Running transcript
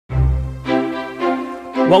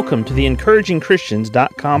Welcome to the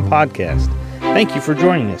EncouragingChristians.com podcast. Thank you for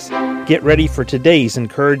joining us. Get ready for today's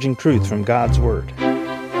encouraging truth from God's Word.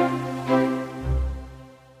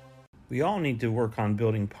 We all need to work on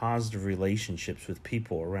building positive relationships with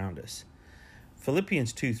people around us.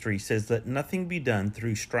 Philippians 2:3 says, "Let nothing be done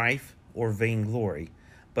through strife or vainglory,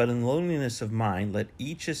 but in lowliness of mind let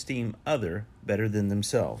each esteem other better than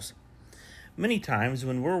themselves." Many times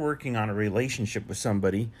when we're working on a relationship with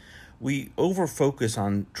somebody, we over-focus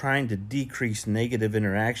on trying to decrease negative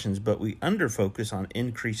interactions, but we under-focus on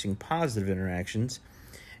increasing positive interactions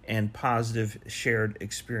and positive shared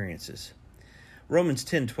experiences. Romans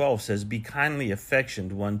 10:12 says, "Be kindly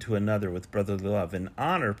affectioned one to another with brotherly love, and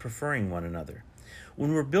honor preferring one another."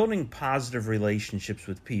 When we're building positive relationships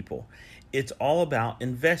with people, it's all about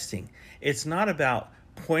investing. It's not about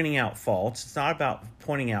pointing out faults. It's not about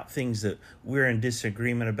pointing out things that we're in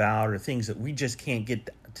disagreement about or things that we just can't get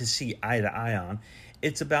to see eye to eye on.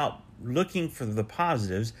 It's about looking for the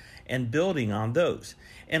positives and building on those.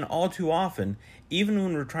 And all too often, even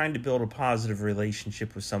when we're trying to build a positive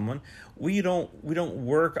relationship with someone, we don't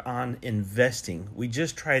work on investing. We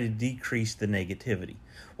just try to decrease the negativity.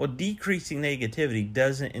 Well, decreasing negativity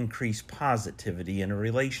doesn't increase positivity in a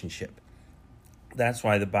relationship. That's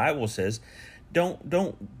why the Bible says,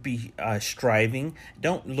 don't be striving,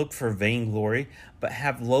 don't look for vainglory, but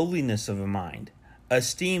have lowliness of a mind.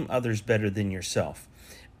 Esteem others better than yourself.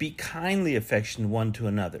 Be kindly affectioned one to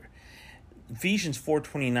another. Ephesians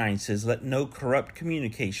 4:29 says, "Let no corrupt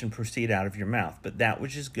communication proceed out of your mouth, but that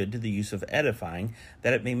which is good to the use of edifying,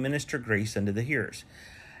 that it may minister grace unto the hearers."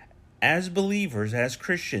 As believers, as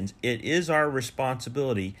Christians, it is our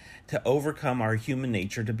responsibility to overcome our human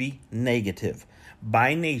nature to be negative.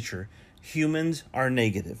 By nature, humans are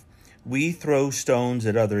negative. We throw stones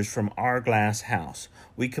at others from our glass house.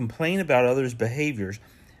 We complain about others' behaviors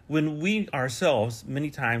when we ourselves many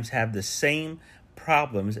times have the same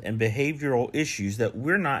problems and behavioral issues that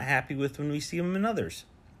we're not happy with when we see them in others.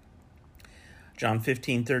 John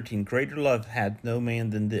 15:13, "Greater love hath no man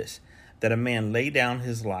than this, that a man lay down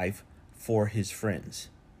his life for his friends."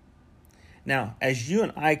 Now, as you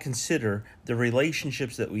and I consider the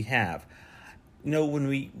relationships that we have, when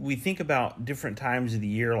we think about different times of the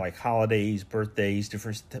year, like holidays, birthdays,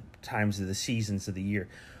 different times of the seasons of the year,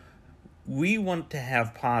 we want to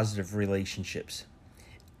have positive relationships.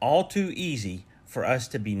 All too easy for us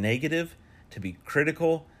to be negative, to be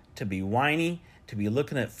critical, to be whiny, to be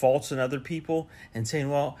looking at faults in other people and saying,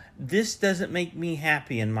 well, this doesn't make me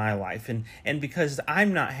happy in my life. And because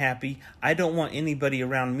I'm not happy, I don't want anybody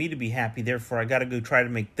around me to be happy. Therefore, I got to go try to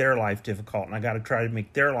make their life difficult. And I got to try to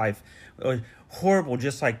make their life horrible,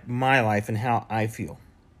 just like my life and how I feel.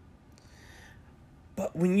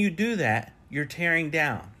 But when you do that, you're tearing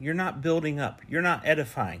down. You're not building up. You're not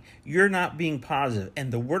edifying. You're not being positive.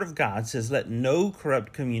 And the Word of God says, "Let no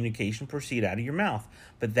corrupt communication proceed out of your mouth,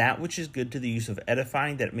 but that which is good to the use of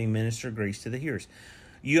edifying, that it may minister grace to the hearers."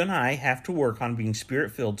 You and I have to work on being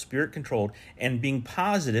Spirit-filled, Spirit-controlled, and being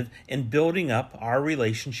positive and building up our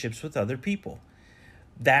relationships with other people.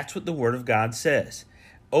 That's what the Word of God says.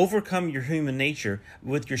 Overcome your human nature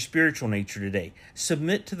with your spiritual nature today.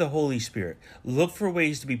 Submit to the Holy Spirit. Look for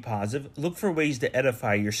ways to be positive. Look for ways to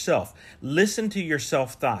edify yourself. Listen to your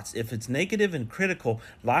self-thoughts. If it's negative and critical,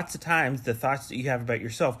 lots of times the thoughts that you have about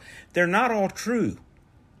yourself, they're not all true.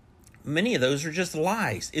 Many of those are just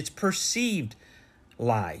lies. It's perceived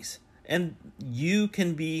lies. And you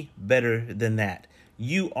can be better than that.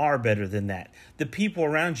 You are better than that. The people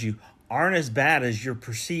around you aren't as bad as your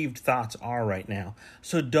perceived thoughts are right now.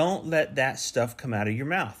 So don't let that stuff come out of your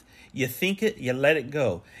mouth. You think it, you let it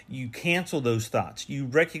go. You cancel those thoughts. You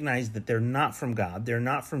recognize that they're not from God. They're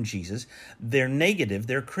not from Jesus. They're negative.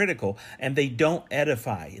 They're critical. And they don't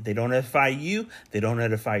edify. They don't edify you. They don't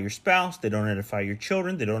edify your spouse. They don't edify your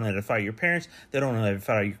children. They don't edify your parents. They don't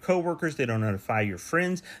edify your coworkers. They don't edify your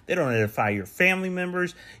friends. They don't edify your family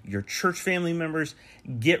members, your church family members.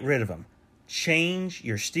 Get rid of them. Change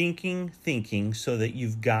your stinking thinking so that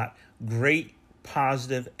you've got great,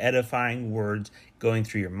 positive, edifying words going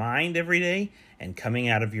through your mind every day and coming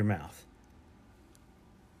out of your mouth.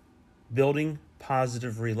 Building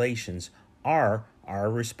positive relations are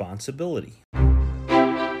our responsibility.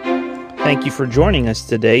 Thank you for joining us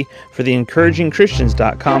today for the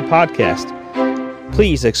EncouragingChristians.com podcast.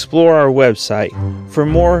 Please explore our website for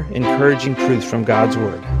more encouraging truths from God's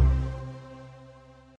Word.